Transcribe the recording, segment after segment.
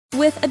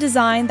With a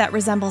design that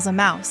resembles a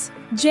mouse,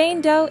 Jane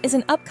Doe is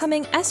an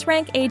upcoming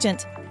S-rank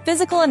agent,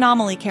 physical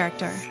anomaly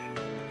character.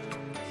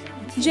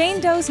 Jane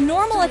Doe's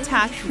normal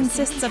attack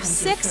consists of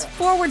 6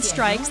 forward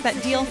strikes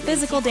that deal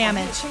physical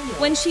damage.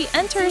 When she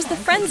enters the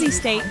frenzy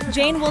state,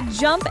 Jane will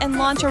jump and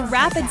launch a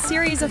rapid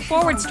series of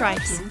forward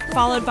strikes,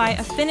 followed by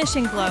a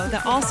finishing blow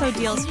that also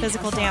deals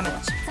physical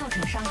damage.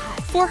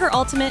 For her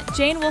ultimate,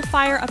 Jane will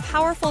fire a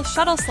powerful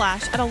shuttle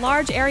slash at a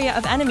large area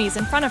of enemies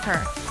in front of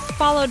her,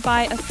 followed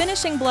by a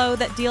finishing blow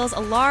that deals a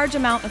large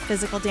amount of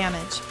physical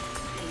damage.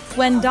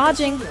 When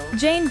dodging,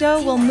 Jane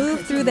Doe will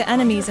move through the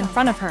enemies in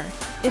front of her.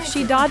 If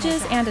she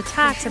dodges and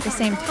attacks at the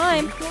same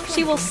time,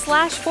 she will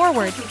slash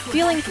forward,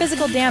 dealing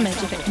physical damage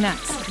if it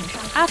connects.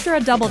 After a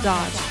double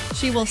dodge,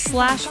 she will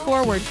slash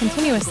forward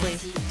continuously,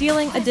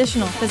 dealing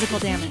additional physical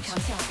damage.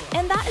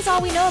 And that is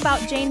all we know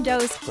about Jane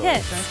Doe's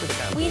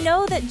hits. We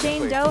know that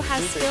Jane Doe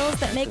has skills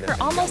that make her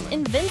almost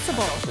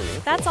invincible.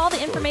 That's all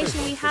the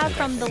information we have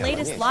from the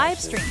latest live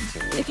stream.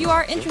 If you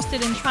are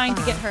interested in trying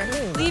to get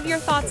her, leave your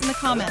thoughts in the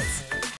comments.